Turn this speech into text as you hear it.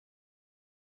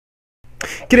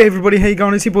G'day everybody, how you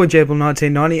going? It's your boy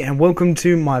Jable1990 and welcome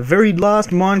to my very last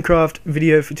Minecraft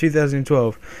video for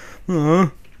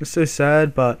 2012. It's so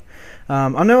sad, but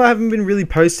I know I haven't been really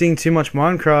posting too much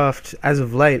Minecraft as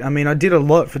of late. I mean, I did a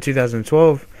lot for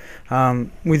 2012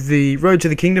 with the Road to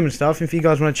the Kingdom and stuff. If you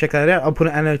guys want to check that out, I'll put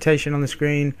an annotation on the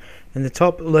screen in the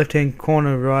top left hand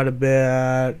corner right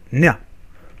about now.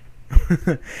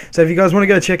 So if you guys want to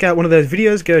go check out one of those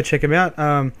videos, go check them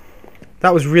out.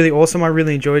 That was really awesome. I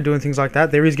really enjoyed doing things like that.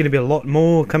 There is going to be a lot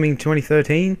more coming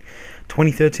 2013,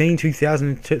 2013,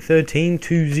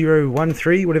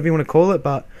 2013, whatever you want to call it.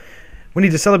 But we need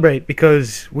to celebrate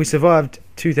because we survived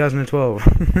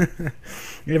 2012.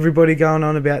 Everybody going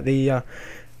on about the,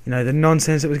 the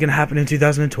nonsense that was going to happen in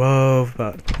 2012.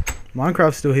 But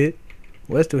Minecraft's still here.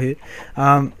 We're still here.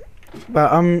 But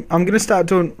I'm going to start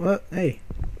doing. What? Hey,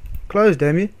 close,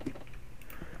 damn you!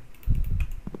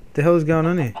 What the hell is going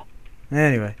on here?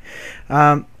 Anyway,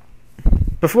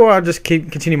 before I just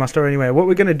continue my story anyway, what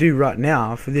we're going to do right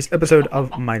now for this episode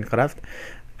of Minecraft...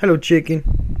 Hello,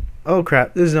 chicken. Oh,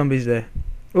 crap, there's zombies there.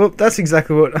 Well, that's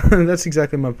exactly what... that's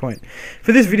exactly my point.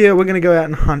 For this video, we're going to go out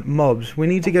and hunt mobs. We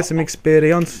need to get some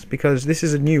experience because this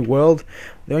is a new world.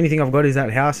 The only thing I've got is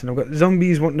that house, and I've got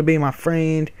zombies wanting to be my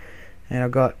friend, and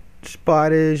I've got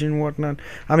spiders and whatnot.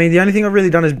 I mean, the only thing I've really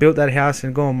done is built that house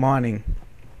and gone mining.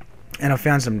 And I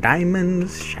found some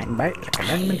diamonds, shine bright like a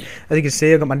diamond. As you can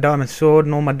see, I got my diamond sword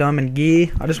and all my diamond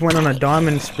gear. I just went on a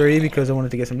diamond spree because I wanted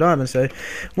to get some diamonds. So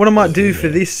what I might do for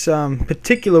this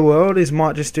particular world is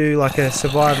might just do like a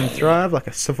survive and thrive, like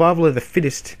a survival of the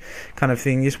fittest kind of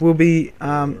thing. This will be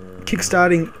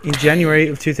kickstarting in January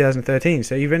of 2013.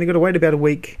 So you've only got to wait about a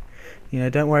week. You know,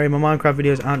 don't worry, my Minecraft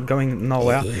videos aren't going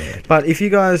nowhere. But if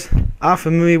you guys are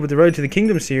familiar with the Road to the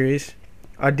Kingdom series,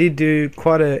 I did do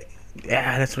quite a...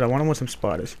 Yeah, that's what I want. I want some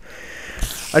spiders.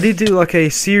 I did do like a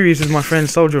series with my friend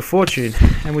Soldier of Fortune,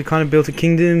 and we kind of built a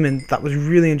kingdom, and that was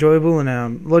really enjoyable, and a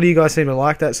lot of you guys seem to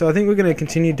like that, so I think we're going to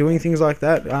continue doing things like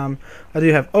that. I do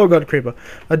have... Oh god, creeper.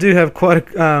 I do have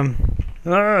quite a...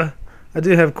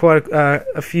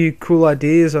 a few cool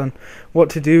ideas on what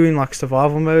to do in like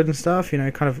survival mode and stuff, you know,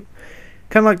 kind of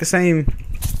like the same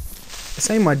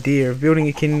idea of building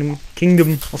a kingdom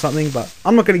or something, but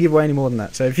I'm not going to give away any more than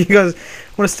that. So if you guys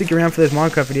want to stick around for those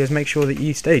Minecraft videos, make sure that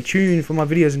you stay tuned for my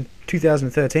videos in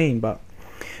 2013. But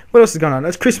what else is going on?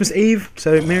 It's Christmas Eve,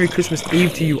 so Merry Christmas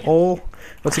Eve to you all.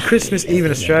 Well, it's a Christmas Eve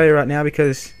in Australia right now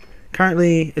because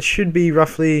currently it should be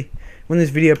roughly, when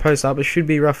this video posts up, it should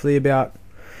be roughly about,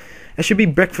 it should be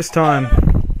breakfast time,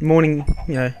 morning,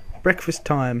 you know, breakfast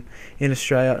time in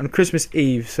Australia on Christmas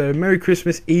Eve. So Merry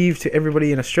Christmas Eve to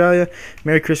everybody in Australia.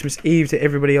 Merry Christmas Eve to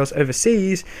everybody else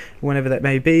overseas, whenever that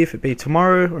may be, if it be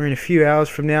tomorrow or in a few hours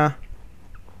from now.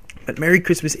 But Merry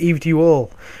Christmas Eve to you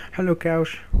all. Hello,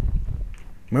 cows.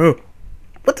 Moo.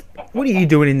 What are you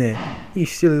doing in there? You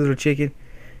silly little chicken.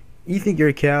 You think you're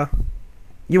a cow?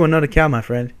 You are not a cow, my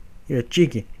friend. You're a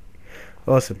chicken.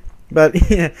 Awesome.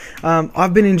 But yeah,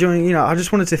 I've been enjoying, you know, I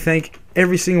just wanted to thank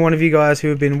every single one of you guys who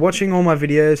have been watching all my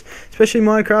videos, especially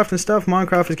Minecraft and stuff.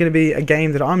 Minecraft is going to be a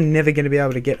game that I'm never going to be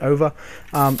able to get over.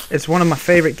 It's one of my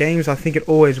favorite games. I think it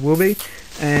always will be.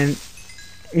 And,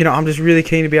 you know, I'm just really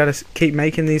keen to be able to keep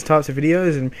making these types of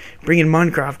videos and bringing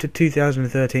Minecraft to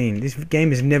 2013. This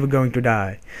game is never going to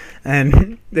die.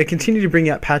 And they continue to bring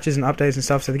out patches and updates and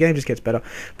stuff, so the game just gets better.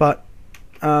 But,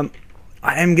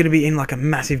 I am going to be in like a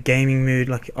massive gaming mood.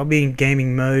 Like, I'll be in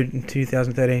gaming mode in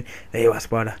 2013. There you are,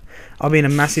 spider. I'll be in a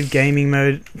massive gaming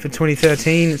mode for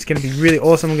 2013. It's going to be really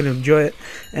awesome. I'm going to enjoy it.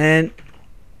 And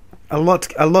a lot's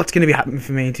going to be happening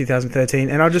for me in 2013.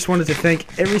 And I just wanted to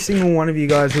thank every single one of you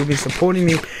guys who have been supporting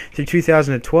me through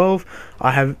 2012.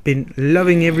 I have been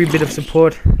loving every bit of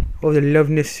support. All the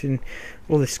loveness and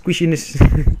all the squishiness,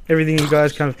 everything you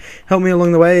guys kind of help me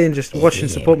along the way and just watch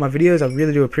and support my videos. I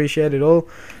really do appreciate it all.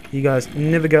 You guys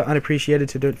never go unappreciated,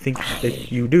 so don't think that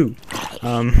you do.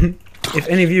 If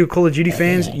any of you are Call of Duty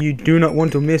fans, you do not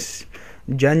want to miss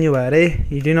January.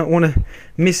 You do not want to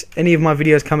miss any of my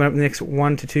videos coming up in the next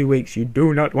 1 to 2 weeks. You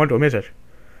do not want to miss it.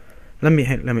 Let me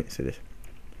say this.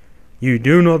 You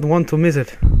do not want to miss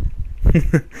it.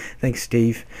 Thanks,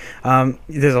 Steve.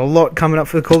 There's a lot coming up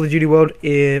for the Call of Duty world,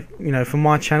 you know, for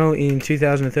my channel in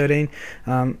 2013.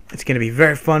 It's going to be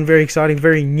very fun, very exciting,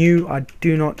 very new. I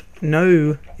do not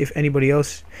know if anybody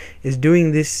else is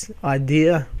doing this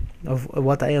idea of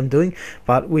what I am doing,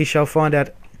 but we shall find out,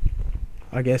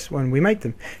 I guess, when we make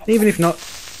them. And even if not,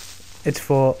 it's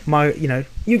for my, you know,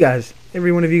 you guys.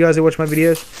 Every one of you guys that watch my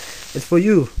videos, it's for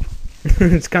you.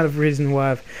 It's kind of the reason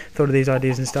why I've thought of these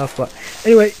ideas and stuff. But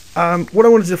anyway, what I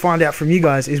wanted to find out from you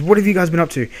guys is, what have you guys been up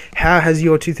to? How has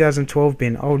your 2012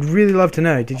 been? I would really love to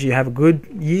know. Did you have a good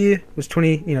year? Was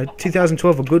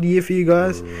 2012 a good year for you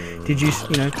guys? Did you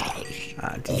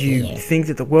did you think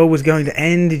that the world was going to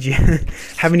end? Did you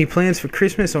have any plans for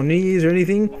Christmas or New Year's or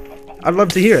anything? I'd love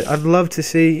to hear it. I'd love to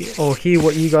see or hear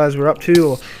what you guys were up to,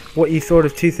 or what you thought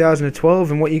of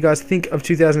 2012 and what you guys think of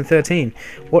 2013.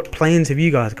 What plans have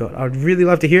you guys got? I'd really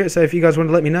love to hear it. So if you guys want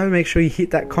to let me know, make sure you hit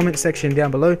that comment section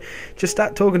down below. Just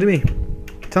start talking to me.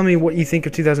 Tell me what you think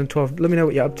of 2012. Let me know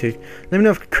what you're up to. Let me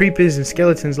know if creepers and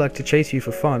skeletons like to chase you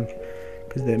for fun,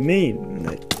 because they're mean and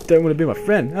they don't want to be my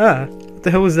friend. What the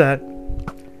hell was that?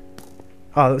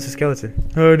 Oh, that was a skeleton.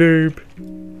 Oh, doop.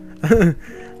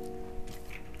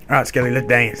 Alright, Skelly, let's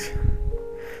dance.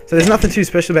 So there's nothing too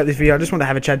special about this video. I just want to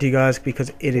have a chat to you guys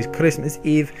because it is Christmas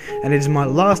Eve and it is my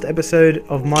last episode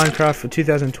of Minecraft for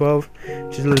 2012,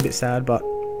 which is a little bit sad, but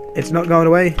it's not going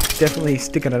away. Definitely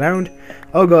sticking around.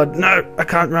 Oh god, no, I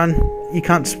can't run. You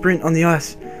can't sprint on the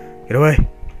ice. Get away.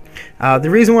 The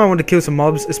reason why I want to kill some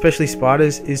mobs, especially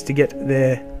spiders, is to get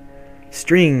their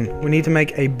string. We need to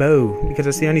make a bow because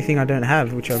that's the only thing I don't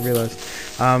have, which I realized.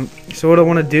 So what I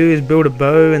want to do is build a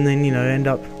bow and then, end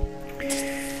up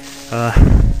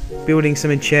building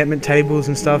some enchantment tables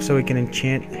and stuff so we can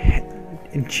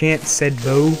enchant said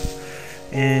bow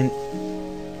and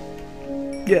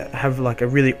have like a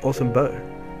really awesome bow.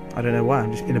 I don't know why,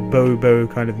 I'm just in a bow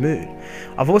kind of mood.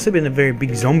 I've also been in a very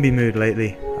big zombie mood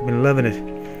lately. I've been loving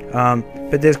it.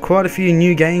 But there's quite a few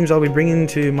new games I'll be bringing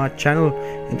to my channel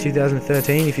in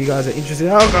 2013 if you guys are interested.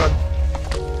 Oh god!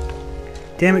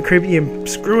 Damn it, Creepy, you're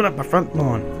screwing up my front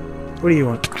lawn. What do you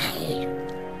want?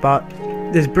 But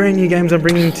there's brand new games I'm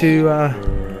bringing to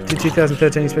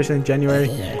 2013, especially in January.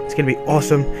 It's going to be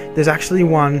awesome. There's actually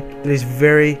one that is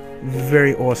very,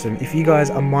 very awesome. If you guys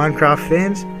are Minecraft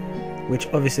fans, which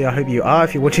obviously I hope you are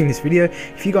if you're watching this video,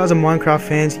 if you guys are Minecraft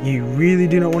fans, you really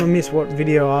do not want to miss what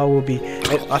video I will be.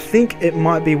 I think it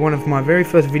might be one of my very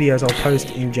first videos I'll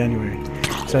post in January.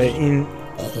 So in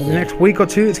the next week or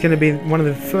two, it's going to be one of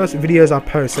the first videos I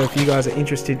post. So if you guys are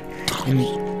interested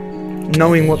in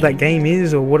knowing what that game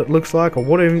is, or what it looks like, or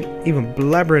what I'm even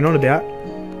blabbering on about,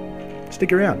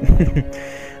 stick around.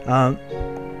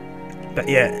 But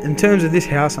yeah, in terms of this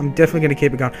house, I'm definitely going to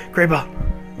keep it going. Creeper!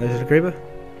 Is it a creeper?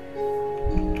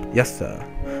 Yes, sir.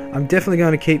 I'm definitely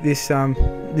going to keep this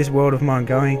this world of mine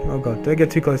going. Oh god, don't get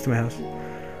too close to my house.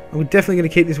 I'm definitely going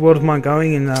to keep this world of mine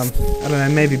going, and I don't know,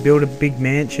 maybe build a big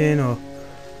mansion or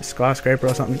a skyscraper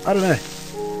or something. I don't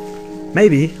know.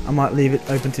 Maybe I might leave it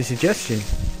open to suggestion.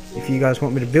 If you guys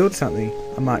want me to build something,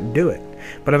 I might do it.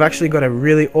 But I've actually got a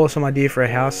really awesome idea for a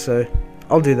house, so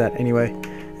I'll do that anyway.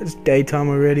 It's daytime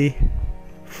already.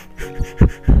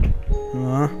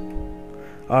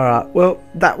 Alright, well,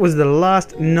 that was the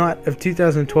last night of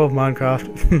 2012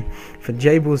 Minecraft for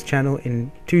Jable's channel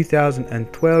in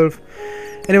 2012.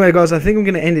 Anyway, guys, I think I'm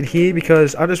going to end it here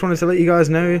because I just wanted to let you guys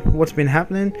know what's been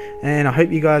happening, and I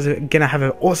hope you guys are going to have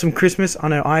an awesome Christmas. I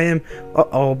know I am.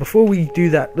 Uh-oh, before we do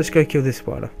that, let's go kill this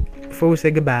spider. Before we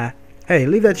say goodbye. Hey,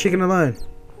 leave that chicken alone.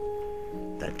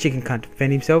 That chicken can't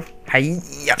defend himself.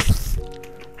 Hey-ya!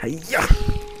 Hey-ya!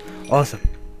 Awesome.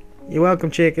 You're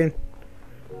welcome, chicken.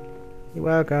 You're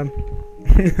welcome.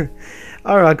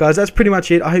 Alright guys, that's pretty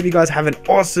much it. I hope you guys have an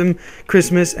awesome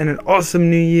Christmas and an awesome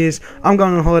New Year's. I'm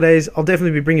going on holidays. I'll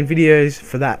definitely be bringing videos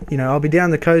for that. I'll be down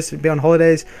the coast, be on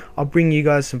holidays. I'll bring you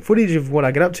guys some footage of what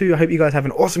I get up to. I hope you guys have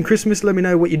an awesome Christmas. Let me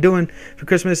know what you're doing for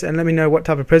Christmas and let me know what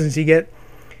type of presents you get.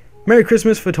 Merry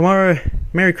Christmas for tomorrow.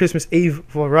 Merry Christmas Eve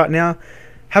for right now.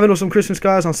 Have an awesome Christmas,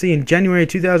 guys. I'll see you in January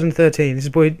 2013. This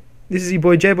is your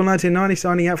boy Jable1990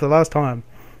 signing out for the last time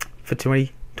for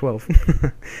 2012.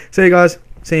 See you guys.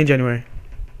 See you in January.